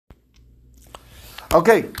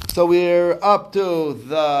Okay, so we're up to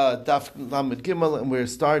the Daf Lamed Gimel, and we're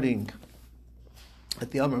starting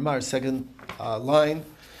at the Amar Mar, second line.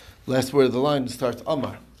 Last word of the line starts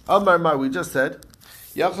Amar. Amar Mar, we just said,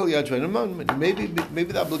 Yachal Yadrein.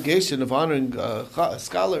 Maybe the obligation of honoring a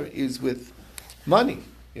scholar is with money,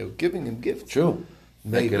 giving him gifts. True.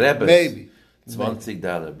 Maybe. Maybe.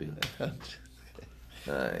 $20 bill.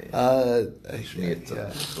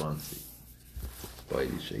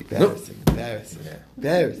 Embarrassing.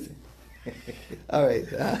 All right.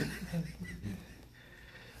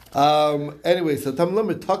 Anyway, so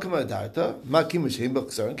Tamlam Takama Darta, Makim Shem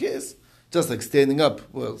Baksar Kiss. Just like standing up,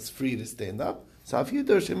 well, it's free to stand up. So if you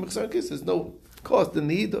do Shem Baksar Kiss, there's no cost in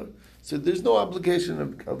the Hidor. So there's no obligation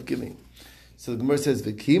of giving. So the Gemara says,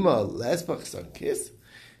 Vikima Les Baksar Kiss.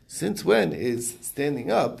 Since when is standing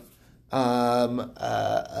up not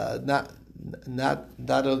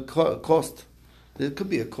a cost? There could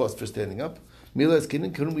be a cost for standing up. Milas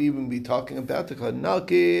Kinin, couldn't we even be talking about the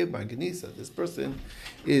Nalke Marganisa? This person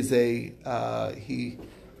is he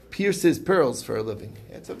pierces pearls for a living.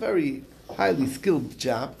 It's a very highly skilled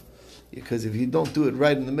job, because if you don't do it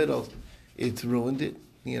right in the middle, it's ruined it.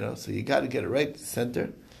 So you got to get it right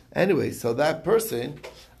center. Anyway, so that person,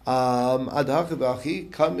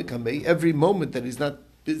 every moment that he's not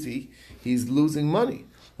busy, he's losing money.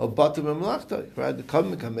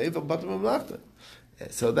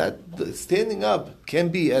 So that standing up can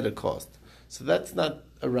be at a cost. So that's not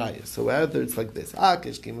a raya. So rather it's like this.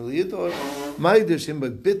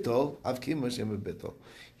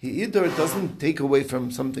 He either doesn't take away from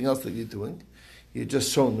something else that you're doing. You're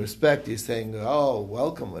just showing respect. You're saying, oh,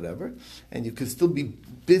 welcome, whatever. And you can still be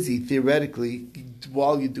busy, theoretically,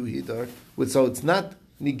 while you do hidar. So it's not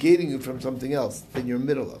negating you from something else that you're in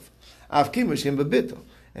the middle of.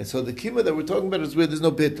 And so the kima that we're talking about is where there's no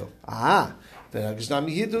bittul.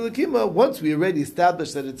 Once we already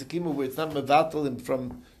established that it's a kima where it's not mevatel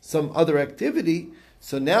from some other activity,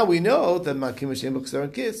 so now we know that makim Hashem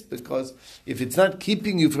b'chsar kiss, because if it's not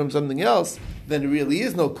keeping you from something else, then it really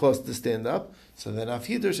is no cost to stand up. So then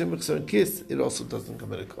after Hashem b'chsar kiss, it also doesn't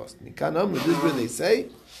come at a cost. This is where they say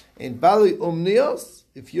in Bali Omnios,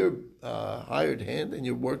 if you're a hired hand and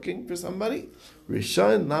you're working for somebody,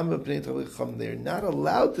 they're not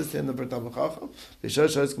allowed to stand up for Talmid Chacham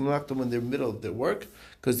when they're in the middle of their work,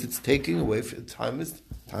 because it's taking away from time is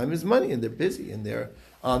money, and they're busy and they're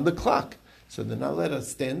on the clock. So they're not allowed to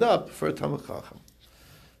stand up for a Talmid Chacham.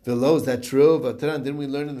 Below, is that true? But then we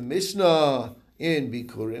learn in the Mishnah in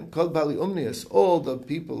Bikurim, called Bali Omnius, all the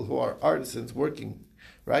people who are artisans working,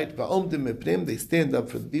 right? They stand up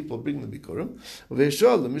for the people, bring the Bikurim,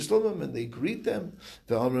 and they greet them.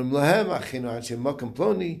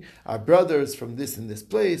 Our brothers from this and this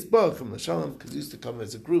place, because used to come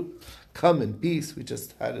as a group, come in peace. We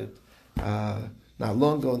just had it not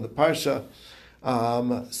long ago in the Parsha.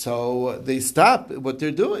 So they stop what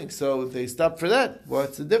they're doing. So they stop for that.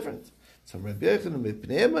 What's the difference? For them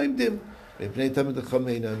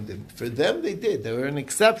they did. They were an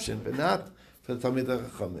exception, but not for the Talmid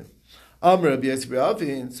Chachamim. Rabbi Yosef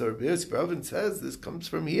so Rabbi Yosef says this comes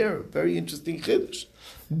from here. A very interesting chiddush.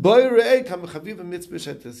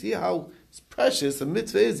 See how precious a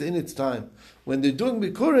mitzvah is in its time. When they're doing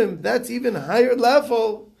Bikurim, that's even higher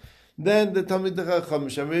level than the Talmid Chacham.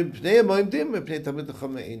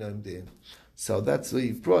 So that's what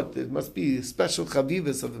you've brought. There must be special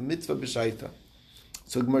chavivas of a mitzvah b'shaita.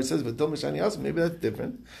 So Gemara says, maybe that's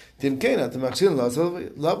different. If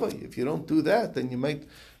you don't do that, then it might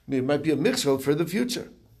be a mikshel for the future.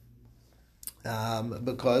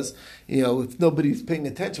 Because, if nobody's paying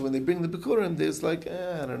attention when they bring the Bikurim, there's like,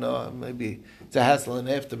 I don't know, maybe it's a hassle and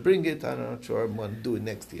I have to bring it. I'm not sure I want to do it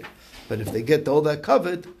next year. But if they get all that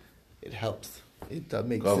covered, it helps. It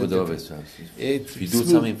makes covered always helps. If you do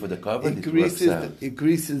something for the covered, it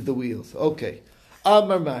greases the wheels. Okay.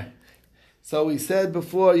 Amar. So we said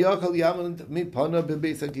before, maybe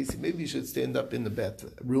you should stand up in the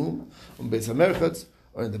bathroom, or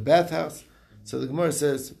in the bathhouse. So the Gemara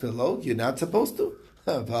says, below, you're not supposed to.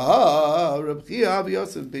 He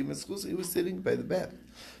was sitting by the bath.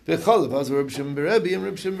 And Reb Shimon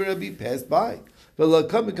passed by.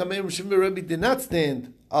 Reb Shimon did not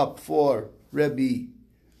stand up for Rebbe.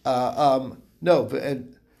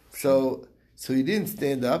 So he didn't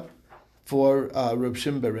stand up for Reb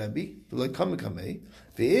Shimon Rebbe,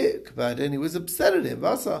 but then he was upset at him,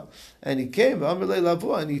 and he came,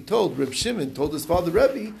 and he told Reb Shimon, told his father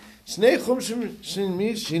Rebbe,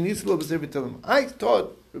 I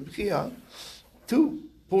taught Reb Chia 2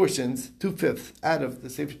 portions, 2/5 out of the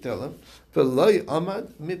Sefer Telem,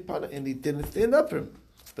 and he didn't stand up for him,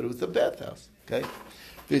 but it was a bathhouse, okay?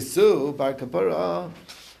 Visu bar kapara.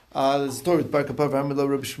 The story with bar kapara. Amrlo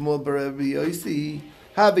Rabbi Shmuel bar Rabbi Yosi.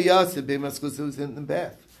 Havi Yaseh b'maskus was in the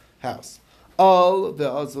bath house. All the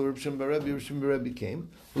also Rabbi Shmuel bar Rabbi came.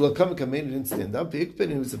 Well, come he didn't stand up. He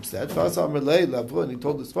was upset. And he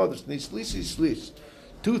told his father, shlish,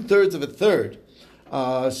 2/3 of a third.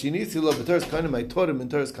 Shinisi lo b'Torah kanim. I taught him in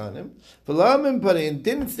Torah kanim. V'lamim parei, and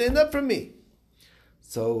didn't stand up for me.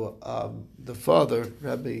 So the father,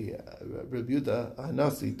 Rabbi Yehuda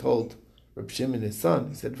Hanasi, told Rabbi Shimon his son.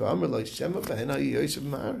 He said,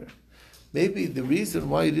 maybe the reason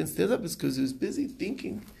why he didn't stand up is because he was busy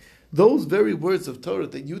thinking those very words of Torah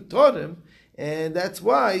that you taught him, and that's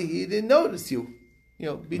why he didn't notice you.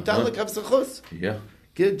 Bitan l'kavsachos. Yeah.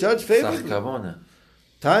 Judge favorably.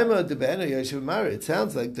 It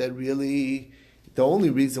sounds like that really the only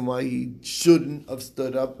reason why he shouldn't have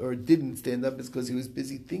stood up or didn't stand up is because he was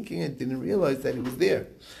busy thinking and didn't realize that he was there.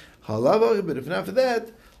 But if not for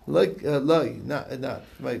that, my chavrusa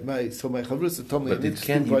told me. But you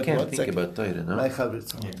can't think about Torah, no? My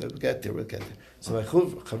chavrusa, we'll get there. So my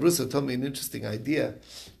chavrusa told me an interesting idea.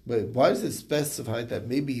 But why does it specify that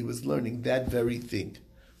maybe he was learning that very thing?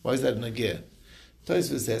 Why is that an agir?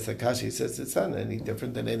 Tosfos says, Akashi says it's not any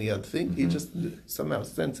different than any other thing. He just somehow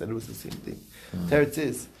sensed that it was the same thing. Teretz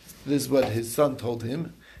is, this is what his son told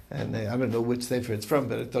him, and I don't know which sefer it's from,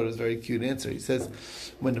 but I thought it was a very cute answer. He says,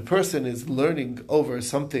 when a person is learning over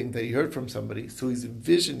something that he heard from somebody, so he's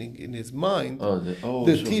envisioning in his mind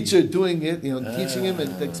the teacher doing it, teaching him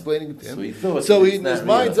and explaining it to him. So in his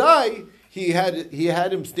mind's eye, he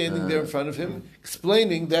had him standing there in front of him,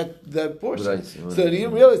 explaining that portion. Right. So he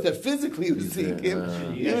didn't realize that physically he was seeing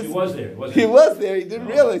him. He was there. He was there. He didn't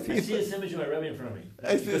realize. I see this image of my Rebbe in front of me.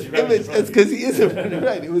 I see this image. It's because he is in front of me.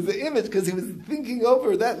 Right. It was the image because he was thinking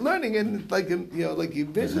over that learning and like he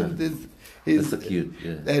envisioned his. That's cute.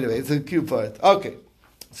 Yeah. Anyway, it's a cute part. Okay.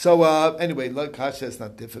 So anyway, like Kasha, it's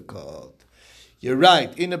not difficult. You're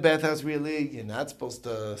right. In a bathhouse, really, you're not supposed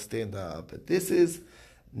to stand up. But this is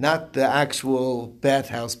not the actual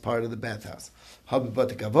bathhouse part of the bathhouse.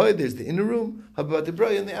 There's the inner room. In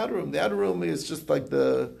the outer room. The outer room is just like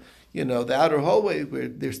the outer hallway where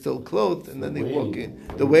they're still clothed, and then they walk in.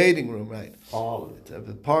 The waiting room, right?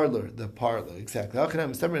 The parlor, exactly.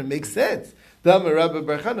 It makes sense. You're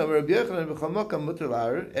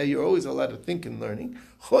always allowed to think in learning.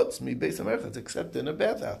 Except in a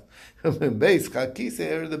bathhouse.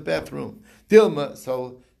 The bathroom.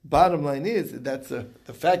 So bottom line is that's the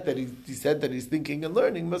fact that he said that he's thinking and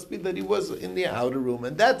learning must be that he was in the outer room,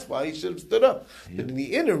 and that's why he should have stood up. Yeah. But in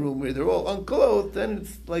the inner room where they're all unclothed, then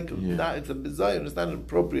it's it's a bizarre, and it's not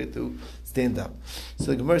appropriate to stand up. So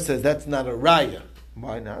the Gemara says that's not a raya.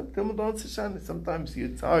 Why not? Sometimes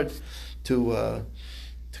it's hard to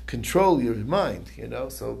control your mind,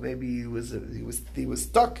 So maybe he was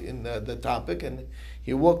stuck in the topic, and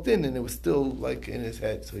he walked in, and it was still in his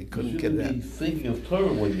head, so he couldn't get it out. You shouldn't be thinking of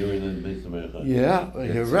Torah when you're in the Beis America. Yeah,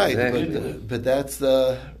 you're right, but that's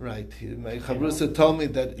right. My chavrusa told me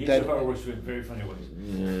that each of our works in very funny ways.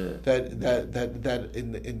 Yeah. That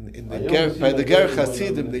in the Ger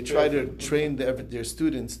Hasidim they try to train their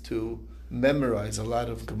students to memorize a lot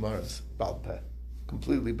of Gemaras Baal Peh,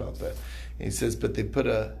 completely Baal Peh. And he says, but they put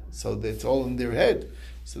so that it's all in their head.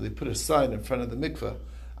 So they put a sign in front of the mikveh.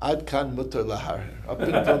 Ad kan mutar lahar. Up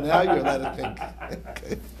until now, you're allowed to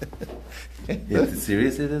think. Is it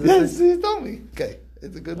serious? Yes, he told me. Okay,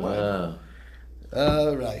 it's a good one. Wow.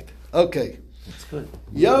 Right. Okay. That's good.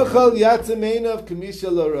 Yochel yatzameinav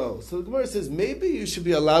kamisha laro. So the Gemara says maybe you should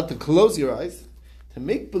be allowed to close your eyes to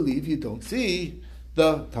make believe you don't see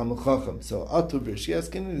the Talmud Chacham. So Atu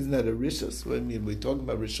Rishiyaskin, isn't that a Rishas? We're talking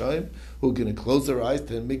about Rishayim who are going to close their eyes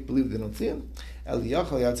to make believe they don't see him.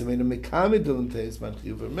 Remember,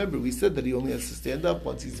 we said that he only has to stand up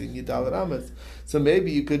once he's in Yidal Ramas. So maybe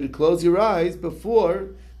you could close your eyes before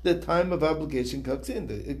the time of obligation kicks in.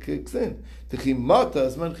 When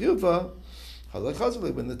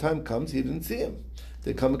the time comes, he didn't see him.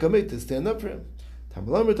 They come to stand up for him. That's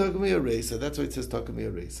why it says Takami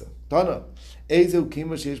Aresa. Tana,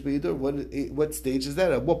 what stage is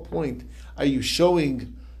that? At what point are you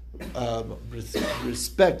showing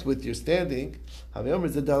respect with your standing?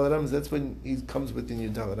 That's when he comes within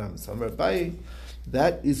your Dalaramas.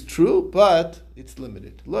 That is true, but it's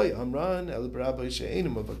limited.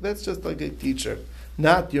 That's just like a teacher,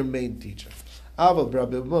 not your main teacher.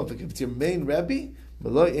 If it's your main rabbi,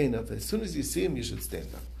 as soon as you see him, you should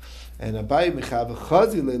stand up. And Abai Mechav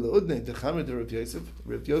Chazi Leila the Chamer to Rav Yosef.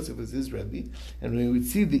 Rav Yosef was his rabbi, and when we would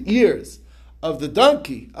see the ears of the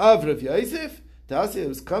donkey of Rav Yosef, the Asya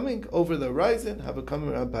was coming over the horizon. Have a coming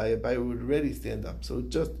Abai would already stand up. So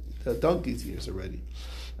just the donkey's ears are ready.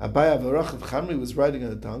 Abai Avarochav Chamri was riding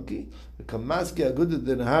on a donkey. Kamaski Agudad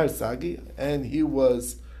the Nahar Sagi, and he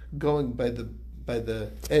was going by the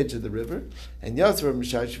edge of the river. And Yasser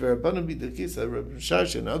Mishash Verabanu Bidakisa,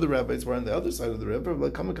 Mishash and other rabbis were on the other side of the river.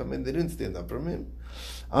 Like, come in, they didn't stand up from him.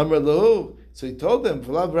 Amr Lo, so he told them,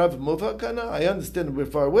 Vlav Rav Muvakana, I understand we're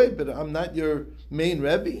far away, but I'm not your main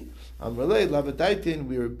Rebbe. Amr Le, Lavadaitin,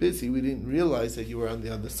 we were busy, we didn't realize that you were on the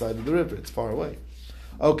other side of the river, it's far away.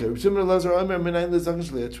 Okay, how do you know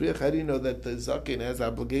that the Zakin has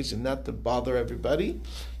obligation not to bother everybody?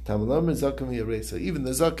 Even the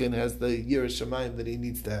Zakin has the Yirah Shamayim that he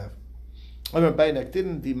needs to have.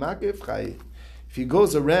 If he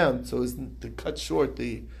goes around so as to cut short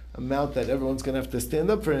the amount that everyone's going to have to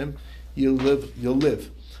stand up for him, you'll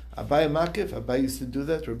live. Abai Makif, Abai used to do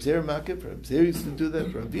that. Reb Zer Makif, Reb Zer used to do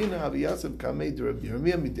that. Ravina, Avi Yasef Kamei, Reb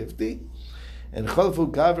Yirmiyah Midifti, and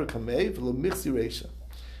Chalfu Gavra Kamei, V'lo Michsi Reisha.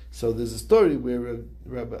 So there's a story where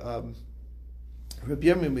Reb Yirmiyah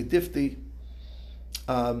Midifti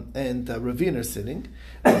and Ravina are sitting,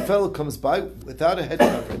 and a fellow comes by without a head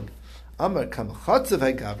covering. Amar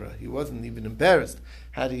Kamachatzav Gavra. He wasn't even embarrassed.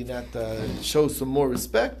 Had he not show some more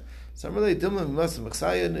respect? Some relate Dilma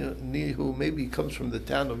Masamaksaya, who maybe comes from the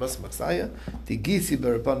town of Masamaksaya. Tigisi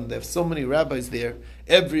Baraban. They have so many rabbis there.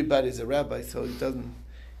 Everybody's a rabbi, so he doesn't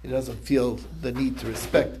feel the need to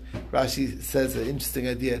respect. Rashi says an interesting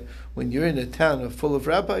idea. When you're in a town full of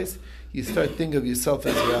rabbis, you start thinking of yourself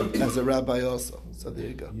as a rabbi also. So there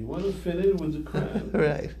you go. You want to fit in with the crowd.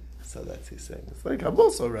 Right. So that's he's saying. It's like, I'm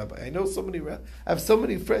also a rabbi. I know so many I have so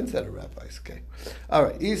many friends that are rabbis. Okay. All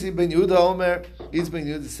right. Isi ben Yehuda Omer. Isi ben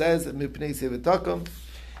Yehuda says, Mipnei Sevet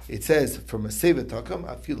it says, from a Sevet Takum,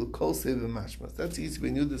 Afilu Kol Sevet Mashmas. That's Isi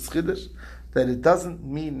ben Yehuda's Chiddush, that it doesn't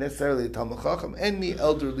mean necessarily a Talmud Chacham, any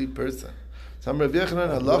elderly person. Some Rav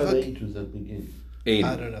Yochanan Halacha. What age was that begin? 80.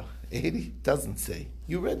 I don't know. 80? Doesn't say.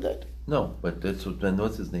 You read that? No, but that's when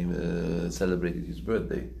what's his name celebrated his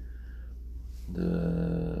birthday.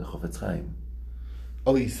 The Chofetz Chaim.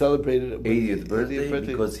 Oh, he celebrated it 80th birthday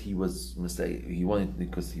because he was he wanted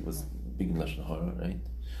because he was big in Lashon Hara, right?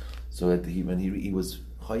 So that when he was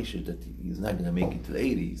chayshish that he's not going to make it till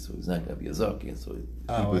 80, so he's not going to be a zaki, and so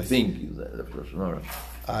people think he was a Lashon Hara.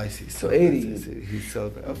 I see. So 80, he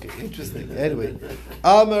celebrated. Okay, interesting. Anyway,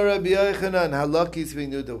 Amar Rabbi Yochanan halakis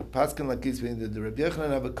v'nuda paskan lakis v'nuda. Rabbi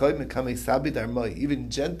Yochanan have a koyim kamei sabid armai, even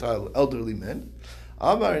Gentile elderly men.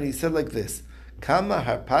 Amar, and he said like this. Kama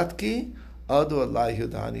harpatki adu alai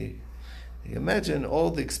hudani. Imagine all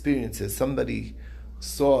the experiences somebody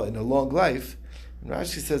saw in a long life. And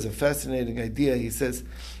Rashi says a fascinating idea. He says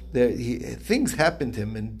things happened to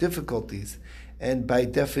him and difficulties, and by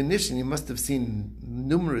definition, he must have seen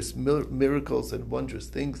numerous miracles and wondrous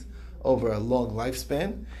things over a long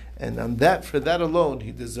lifespan. And for that alone,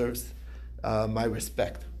 he deserves my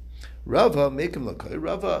respect. Rava, make him look.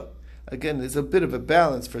 Rava, again, there's a bit of a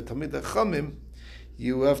balance for Talmid Chachamim.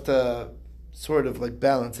 You have to sort of like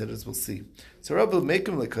balance it, as we'll see. So Rabbi make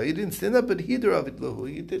him like he didn't stand up, but he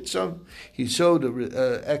did show. He showed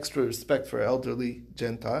extra respect for elderly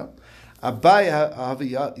Gentile. Abai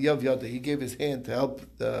Yav Yada, he gave his hand to help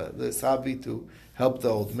the Savi to help the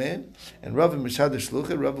old man. And Rabbi Mishad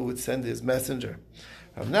Shlucha, Rabbi would send his messenger.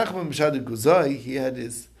 Rav Nachman Mishad Guzai, he had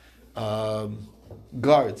his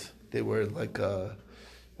guards. They were like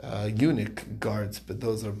eunuch guards, but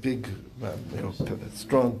those are big,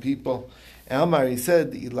 strong people. Elmar, he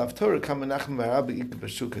said, if it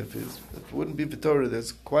wouldn't be for Torah,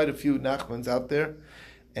 there's quite a few Nachmans out there,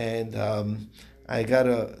 and I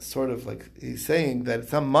gotta sort of like, he's saying that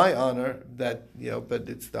it's not my honor that, but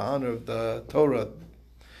it's the honor of the Torah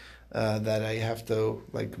that I have to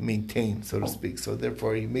like maintain, so to speak. So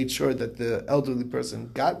therefore, he made sure that the elderly person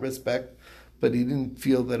got respect, but he didn't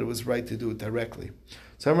feel that it was right to do it directly.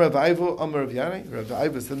 So Rav Ivo, Amar Rav Yanai, Rav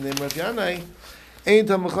Ivo said the name Rav Yanai, Ein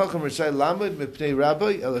Talmid Chacham Rishai Lamed Mipnei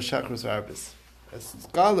Rabbi Ela Shachros Arbis. As a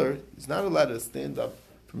scholar, he's not allowed to stand up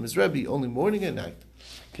from his Rebbe only morning and night.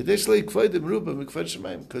 Because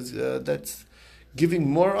that's giving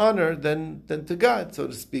more honor than to God, so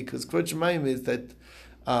to speak. Because Kvod Shemayim is that,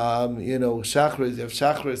 Shachris, you have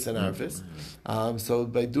Shachris and Arvis. So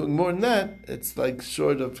by doing more than that, it's like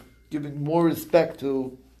short of giving more respect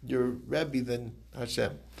to your Rebbe than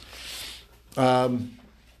Hashem.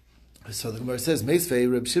 So the Gemara says,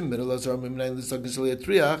 Meisvei Reb Shimon Elazar Mimnayin L'Zakin Shali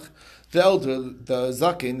Atriach. The elder, the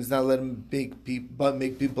Zakin, is not letting him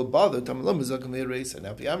make people bother. Tamalam Zakin Le'Reis and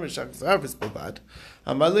Aviyamar Shachas Harvest Bavad.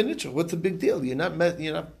 Amalei Nitra. What's the big deal? You're not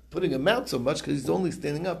putting him out so much because he's only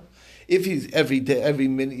standing up. If he's every day, every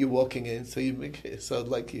minute you're walking in, so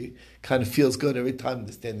like you kind of feels good every time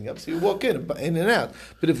they're standing up. So you walk in and out.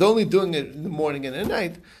 But if they're only doing it in the morning and at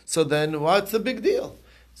night, so then what's the big deal?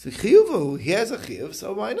 So chiyuvu, he has a chiyuv,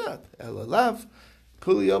 so why not? Elalav,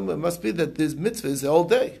 kuli yom, it must be that there's mitzvahs all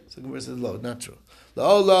day. So Gemara says, no, not true.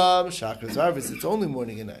 La'olam, shachar zarvis, it's only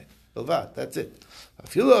morning and night. Bilvat, that's it.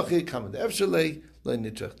 Afilu kamad efshalei, lo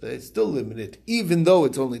nitrach, it's still limited, even though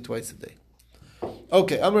it's only twice a day.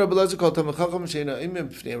 Okay, Amar Rabbi Elazar called Talmid Chacham she'ena imim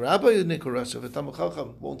b'fnei Rabbi yudniku rasha. If a Talmid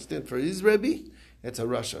Chacham won't stand for his Rebbe, it's a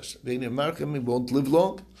rasha. Ve'inei markem, he won't live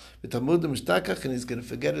long. V'tamud mishtakach, and he's going to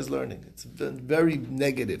forget his learning. It's very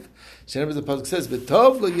negative. She'ena, the pasuk says,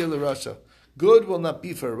 "V'tov lo yeh l'rasha." Good will not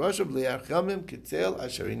be for a rasha. B'liach yamim kitzel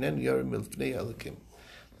asher inen yorim milfnei Elokim.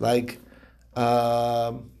 Like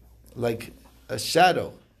a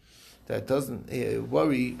shadow that doesn't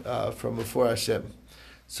worry from before Hashem.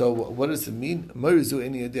 So what does it mean? I'm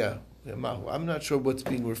not sure what's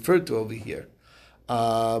being referred to over here.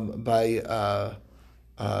 So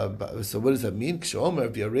what does that mean? So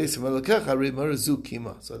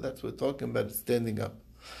that's what we're talking about, standing up.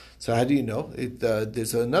 So how do you know?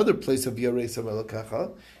 There's another place of Yareisa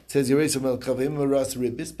Melakacha. It says Yareisa Melakacha Maras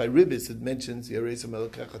Ribis. By Ribis, it mentions Yareisa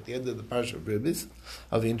Melakacha at the end of the parsha of Ribis,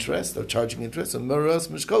 of interest, of charging interest, and Maras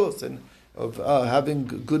Mishkolos, and of having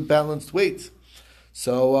good balanced weights.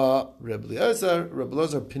 So Rebbe Elazar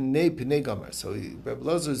Pinei Gomer. So Rebbe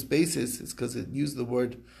Elazar's basis is because it used the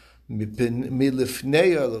word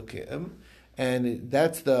milifnei Elokim, and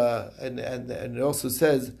that's and it also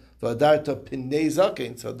says V'adarta Pinei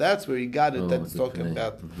Zaken. So that's where he got it. That's talking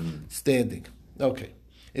about standing. Okay.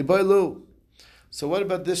 Ibailu. So what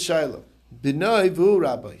about this Shiloh? Binai Vu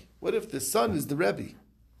Rabbi. What if the son is the Rebbe?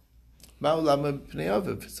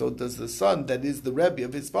 So does the son that is the Rebbe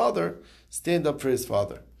of his father stand up for his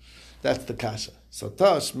father? That's the kasha. So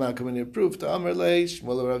Tash, Makamani approved to Amar Lei,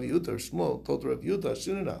 Shmuel Rav Yehuda, Shmuel told Rav Yehuda,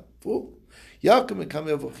 Shinuna, fool. Yaakam and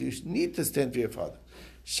Kamei, you need to stand for your father.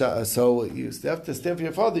 So you have to stand for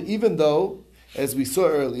your father, even though, as we saw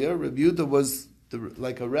earlier, Rav Yehuda was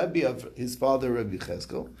like a Rebbe of his father, Rabbi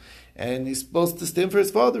Cheskel, and he's supposed to stand for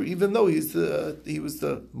his father, even though he was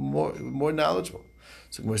the more knowledgeable.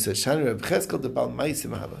 So Gemara says, Shani Rabbi Cheskel the Bal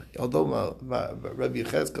Maisim Hava. Although Rabbi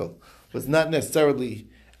Cheskel was not necessarily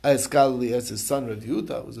as scholarly as his son Rabbi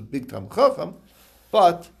Yehuda, was a big Tam Chacham,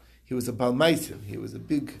 but he was a Bal Maisim. He was a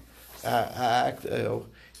big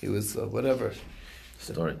he was whatever.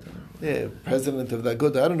 Storyteller. Yeah, president of the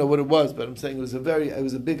Aguda. I don't know what it was, but I'm saying it was a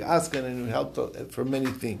big askan, and it helped for many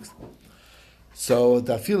things. So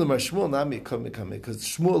Dafilim Shmuel Nami because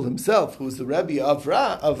Shmuel himself, who was the Rebbe of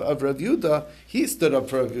Rav Yehuda, he stood up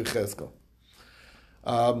for Rav Yechezkel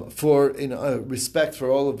for respect for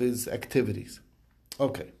all of his activities.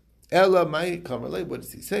 Okay. Ella Mai Kamerlei, what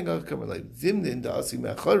is he saying? Kamerlei Zimnin Da'asi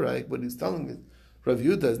Me'achorai. What he's telling is Rav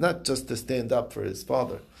Yehuda is not just to stand up for his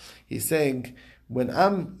father. He's saying, when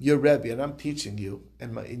I'm your Rebbe and I'm teaching you,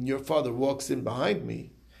 and your father walks in behind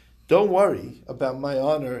me, don't worry about my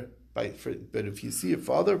honor. But if you see your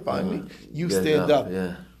father behind me, you stand up.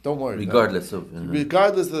 Yeah. Don't worry. Regardless of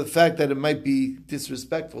the fact that it might be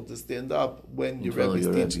disrespectful to stand up when your Rebbe is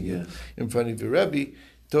teaching you in front of your Rebbe.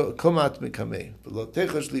 Don't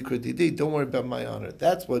worry about my honor.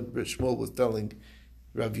 That's what Shmuel was telling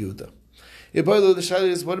Rav Yehuda. The Shaila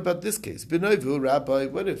is, what about this case? Rabbi,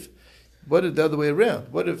 what if the other way around?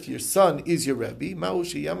 What if your son is your Rebbe? Can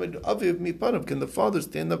the father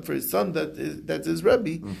stand up for his son that's his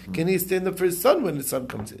Rebbe? Mm-hmm. Can he stand up for his son when his son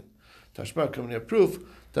comes in? Tashmar coming here proof.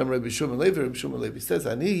 Rabbi Shimon Levi says,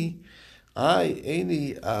 I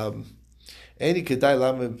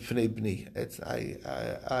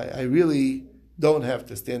really don't have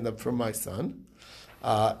to stand up for my son.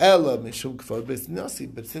 But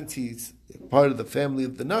since he's part of the family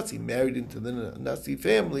of the Nasi, married into the Nasi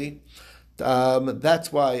family,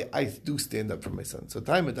 that's why I do stand up for my son. So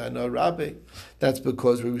Rabbi, that's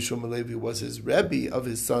because Rabbi Shimon Levi was his Rebbe of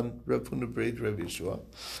his son Rav Huna Breid Rabbi Yeshua.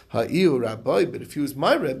 Rabbi, but if he was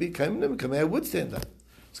my Rebbe, I would stand up.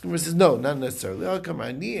 So Gemara says, no, not necessarily.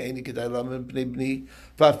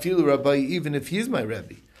 Even if he's my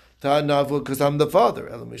Rebbe, because I'm the father.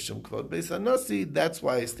 That's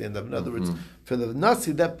why I stand up. In other words, for the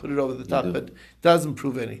Nasi, that put it over the top, but doesn't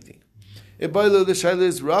prove anything. When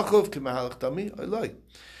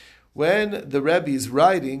the Rebbe is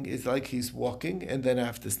riding, it's like he's walking and then I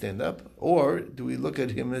have to stand up. Or do we look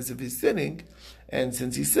at him as if he's sitting? And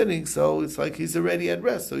since he's sitting, so it's like he's already at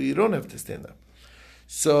rest, so you don't have to stand up.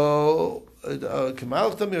 So, that's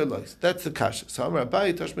the kasha. So, Amar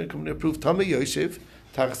Abaye, Tashmir Kamei proof, Tamei Yoshev,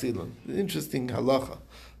 Tachzilon. Interesting halacha.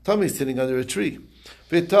 Tummy is sitting under a tree.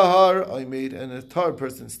 V'tahar, I made, and a tar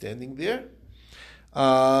person standing there.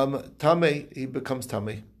 Tame, he becomes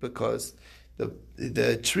tame because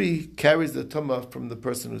the tree carries the tumah from the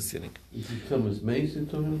person who's sitting. Is it Thomas Mason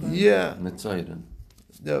talking about? Yeah. Mitzayden.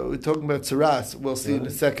 No, we're talking about saras. We'll see in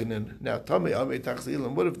a second. And now, tame ame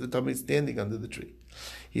tachzilim. What if the tame is standing under the tree?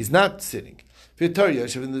 He's not sitting. V'tar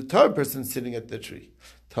yoshev, and the tar person is sitting at the tree.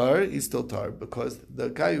 Tar, he's still tar because the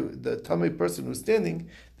tame person who's standing,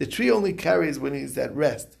 the tree only carries when he's at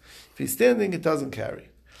rest. If he's standing, it doesn't carry.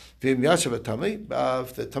 If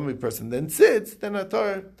the tummy person then sits, then a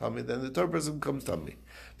tar tummy, then the tar person becomes tummy.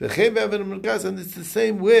 And it's the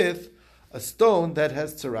same with a stone that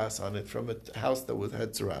has tzaras on it from a house that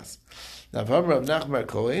had tzaras. Now, Rav Nachman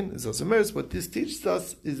Kohen is also meres. What this teaches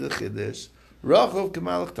us is a chiddush, rachov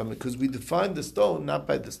kemalach tummy, because we define the stone not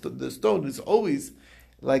by the stone. The stone is always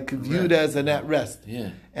like viewed as an at rest.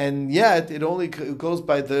 Yeah. And yet, it only goes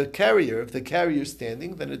by the carrier. If the carrier is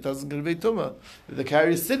standing, then it doesn't convey tumah. If the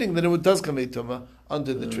carrier is sitting, then it does convey tumah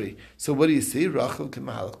under the tree. So what do you see? Rachel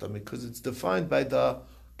k'mahalach tamid, because it's defined by the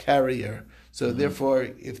carrier. So therefore,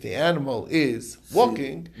 if the animal is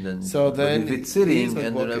walking, then if it's sitting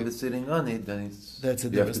and walking. the Rebbe is sitting on it, then that's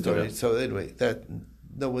a different story. So anyway,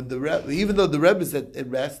 when the Rebbe, even though the Rebbe is at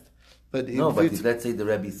rest, but let's say the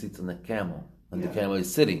Rebbe sits on a camel. And the camel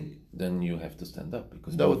is sitting, then you have to stand up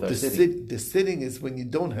because both are sitting. The sitting is when you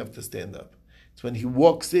don't have to stand up. It's when he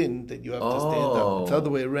walks in that you have to stand up. It's the other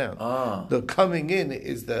way around. The coming in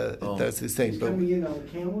is that's the same. He's coming in on a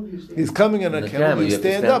camel. He's coming on a camel. You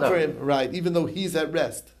stand up for him, right? Even though he's at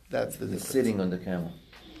rest. That's the difference. Sitting on the camel.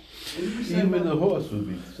 Even the horse would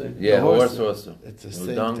be the same. Yeah, horse also. It's the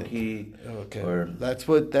same donkey. Thing. Okay, or that's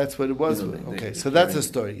what it was. Okay, so that's the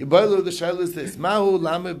story. The shaila is this: Mahu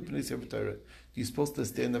lama b'nei sefer Torah. You're supposed to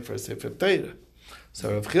stand up for a sefer Torah.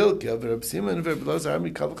 So Rav Chilkiah, Rav Simon, Rav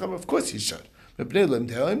Elazar, of course you should.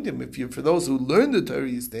 If you're for those who learn the Torah,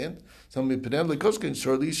 you stand.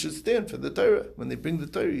 Surely you should stand for the Torah. When they bring the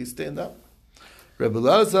Torah, you stand up. Rabbi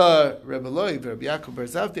Elazar, Rabbi Eloi, Rabbi Yaakov Bar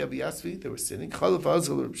Zavdi, Rabbi Yasvi, they were sitting. Chalav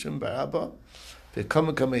Azal, Rabbi Shimon Bar Abba, he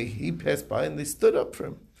passed by and they stood up for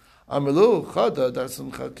him. Amrlu Chada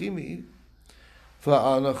Dasun Chakimi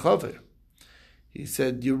Fa'ana Chaver. He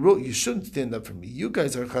said, you shouldn't stand up for me. You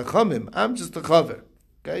guys are chachamim. I'm just a chaver.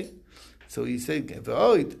 Okay? So he said,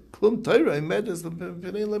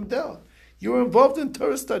 you were involved in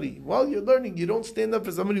Torah study. While you're learning, you don't stand up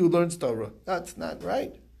for somebody who learns Torah. That's not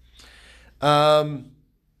right. So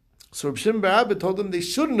Reb Shimon Bar Abba told them they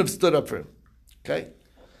shouldn't have stood up for him. Okay?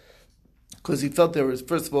 Because he felt they were,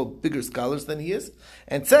 first of all, bigger scholars than he is,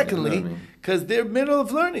 and secondly, because they're middle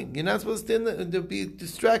of learning. You're not supposed to stand there and be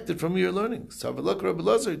distracted from your learning. So look, Rabbi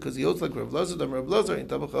Elazar, because he holds like Rabbi Elazar,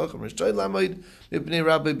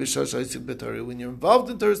 when you're involved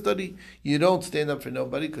in Torah study, you don't stand up for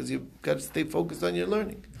nobody because you've got to stay focused on your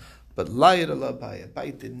learning. But Layat Allah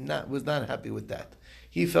Abai was not happy with that.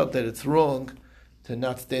 He felt that it's wrong to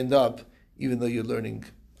not stand up, even though you're learning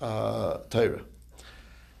Torah.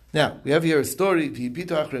 Now, we have here a story.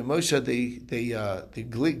 Moshe, they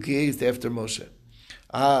gazed after Moshe.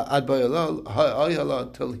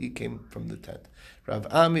 Until he came from the tent. Rav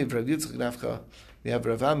Ami and Rav Yitzchak Nafcha. We have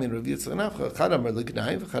Rav Ami and Rav Yitzchak Nafcha. Chadam are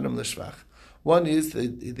l'gnai, v'chadam l'shvach. One is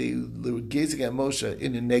that they were gazing at Moshe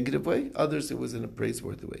in a negative way. Others, it was in a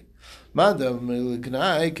praiseworthy way. Madam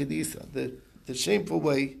l'gnai kedisa. The shameful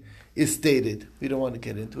way is stated. We don't want to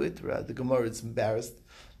get into it. The Gemara is embarrassed.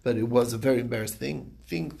 But it was a very embarrassing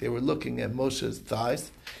thing. They were looking at Moshe's thighs,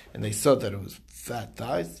 and they saw that it was fat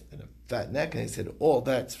thighs and a fat neck, and they said, all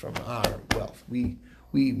that's from our wealth. We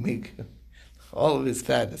make all of his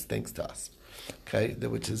fat is thanks to us. Okay,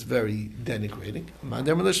 which is very denigrating. What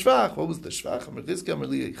was the shvach? Amar Chizkiah, Amar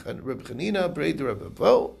Reb Chanina, Brei Reb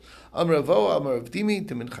Avo, Amar Avo, Amar Rav Dimi,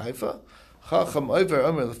 Timin Chaifa, Chacham Oiver,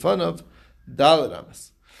 Amar Lefanav, Dalet Amas.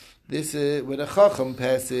 This is when a chacham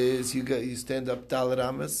passes, you stand up dalet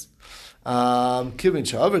amas. Kivin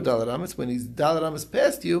sha'aver dalet amas. When he's dalet amas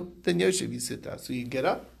past you, then yoshev, you sit down. So you get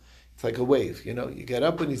up. It's like a wave, you get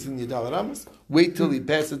up when he's in your dalet amas. Wait till he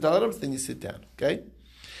passes dalet amas, then you sit down. Okay.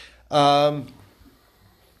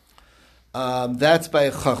 That's by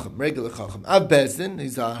a chacham, regular chacham. Av bezdin,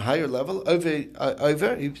 he's on a higher level.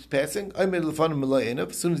 Over, he's passing. As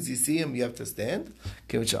soon as you see him, you have to stand.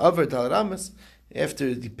 Kivin sha'aver dalet amas. After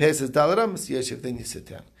he passes Dalet Amas, Yeshiv, then you sit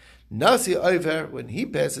down. Nasi Oiver, when he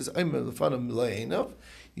passes,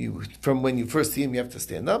 from when you first see him, you have to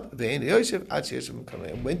stand up. And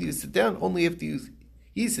when do you sit down? Only after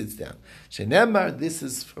he sits down. Shenemar, this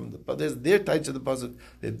is from there's their types of the puzzle.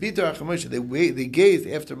 They gazed after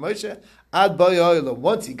Moshe. Ad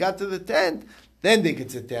once he got to the tent, then they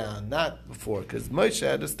could sit down, not before, because Moshe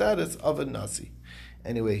had the status of a Nasi.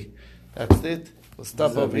 Anyway, that's it. We'll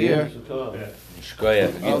stop over here.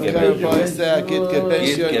 Shkoyach. Okay, boys, get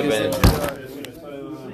Git